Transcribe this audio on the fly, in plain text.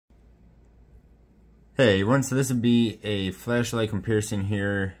Hey everyone, so this would be a flashlight comparison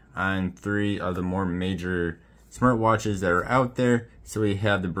here on 3 of the more major smartwatches that are out there. So we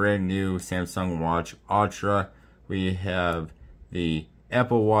have the brand new Samsung Watch Ultra, we have the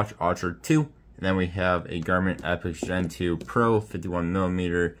Apple Watch Ultra 2, and then we have a Garmin Epix Gen 2 Pro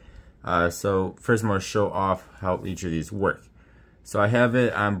 51mm. So first I'm going to show off how each of these work. So I have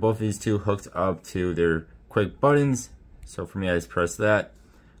it on both of these two hooked up to their quick buttons. So for me, I just press that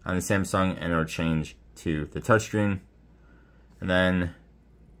on the Samsung and it'll change to the touchscreen, and then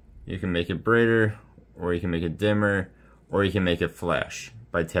you can make it brighter, or you can make it dimmer, or you can make it flash.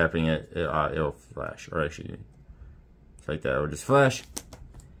 By tapping it, it'll flash, or actually it's like that, it'll just flash.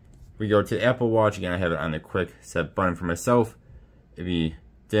 We go to the Apple Watch, again I have it on the quick set button for myself. It'd be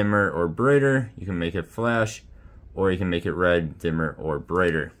dimmer or brighter, you can make it flash, or you can make it red, dimmer, or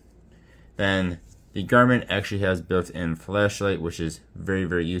brighter. Then the Garmin actually has built-in flashlight, which is very,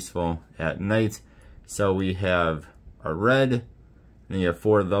 very useful at night. So we have a red, and then you have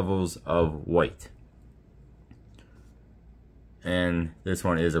 4 levels of white. And this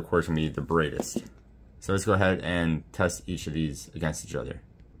one is, of course, going to be the brightest. So let's go ahead and test each of these against each other.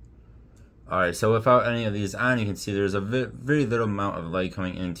 Alright, so without any of these on, you can see there's a very little amount of light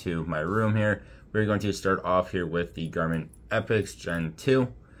coming into my room here. We're going to start off here with the Garmin Epix Gen 2.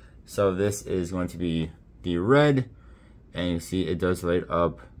 So this is going to be the red, and you see it does light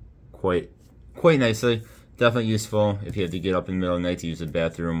up quite nicely. Definitely useful if you have to get up in the middle of the night to use the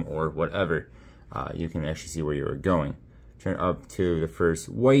bathroom or whatever. You can actually see where you are going. Turn up to the first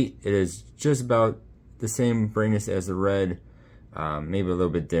white. It is just about the same brightness as the red, maybe a little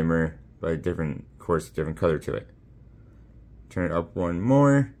bit dimmer, but a different, of course, different color to it. Turn it up one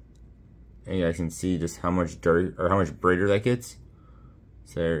more, and you guys can see just how much dark or how much brighter that gets.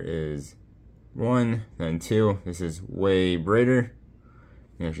 So there is 1, then 2. This is way brighter.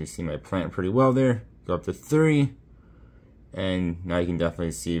 You can actually see my plant pretty well there. Go up to 3, and now you can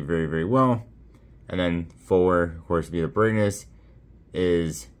definitely see very, very well. And then 4, of course, be the brightness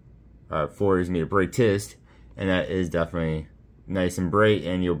is 4 is going to be the brightest, and that is definitely nice and bright,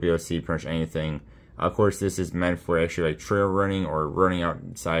 and you'll be able to see pretty much anything. Of course, this is meant for actually like trail running or running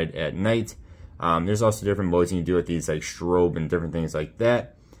outside at night. There's also different modes you can do with these, like strobe and different things like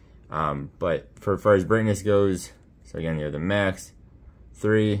that. But for as far as brightness goes, so again, you have the max,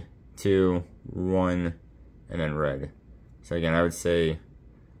 3, 2, 1, and then red. So again, I would say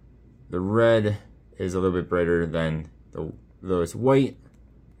the red is a little bit brighter than the lowest white,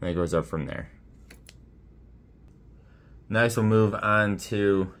 and it goes up from there. Next, we'll move on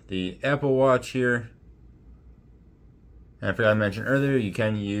to the Apple Watch here. And I forgot to mention earlier, you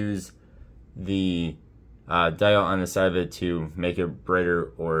can use the dial on the side of it to make it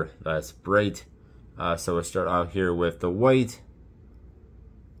brighter or less bright. So we'll start out here with the white.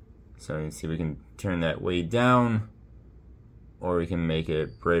 So you can see we can turn that way down, or we can make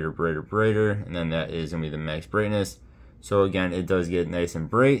it brighter, brighter, and then that is going to be the max brightness. So again, it does get nice and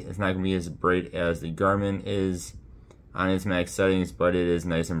bright. It's not going to be as bright as the Garmin is on its max settings, but it is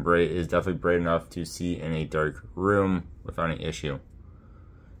nice and bright. It is definitely bright enough to see in a dark room without any issue.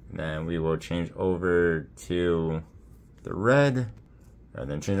 And then we will change over to the red,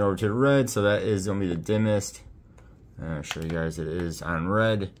 and then change over to the red. So that is going to be the dimmest. I'll show you guys it is on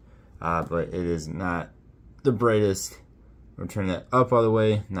red, but it is not the brightest. We'll turn that up all the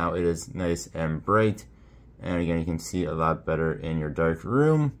way. Now it is nice and bright, and again, you can see a lot better in your dark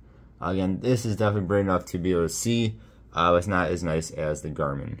room. Again, this is definitely bright enough to be able to see, but it's not as nice as the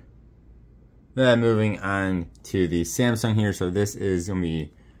Garmin. Then moving on to the Samsung here. So this is going to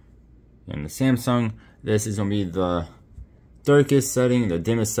be in the Samsung. This is going to be the darkest setting, the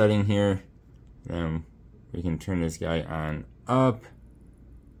dimmest setting here. Then we can turn this guy on up,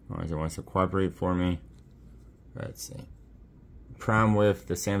 as long as it wants to cooperate for me. Let's see. Problem with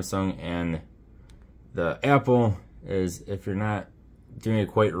the Samsung and the Apple is if you're not doing it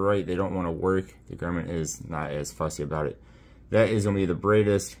quite right, they don't want to work. The Garmin is not as fussy about it. That is going to be the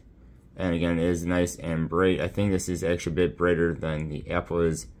brightest, and again, it is nice and bright. I think this is actually a bit brighter than the Apple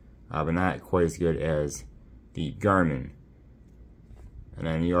is, but not quite as good as the Garmin. And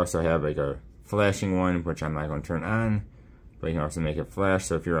then you also have like a flashing one, which I'm not going to turn on, but you can also make it flash.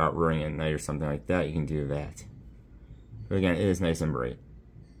 So if you're out running at night or something like that, you can do that. But again, it is nice and bright.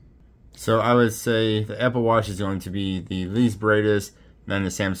 So I would say the Apple Watch is going to be the least brightest, then the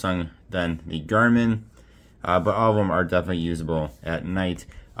Samsung, then the Garmin. But all of them are definitely usable at night.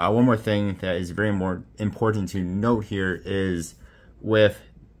 One more thing that is very important to note here is with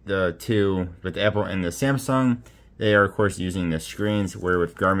the Apple and the Samsung, they are of course using the screens, where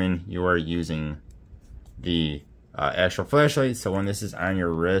with Garmin you are using the actual flashlight. So when this is on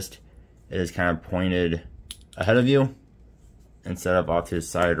your wrist, it is kind of pointed ahead of you instead of off to the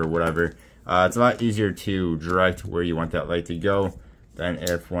side or whatever. It's a lot easier to direct where you want that light to go than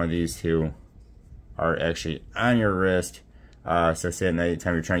if one of these two are actually on your wrist. So say at night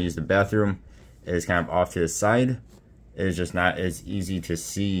time you're trying to use the bathroom, it is kind of off to the side. It is just not as easy to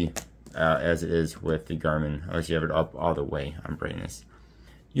see as it is with the Garmin, unless you have it up all the way on brightness.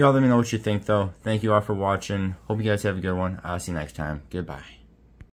 You all let me know what you think though. Thank you all for watching. Hope you guys have a good one. I'll see you next time. Goodbye.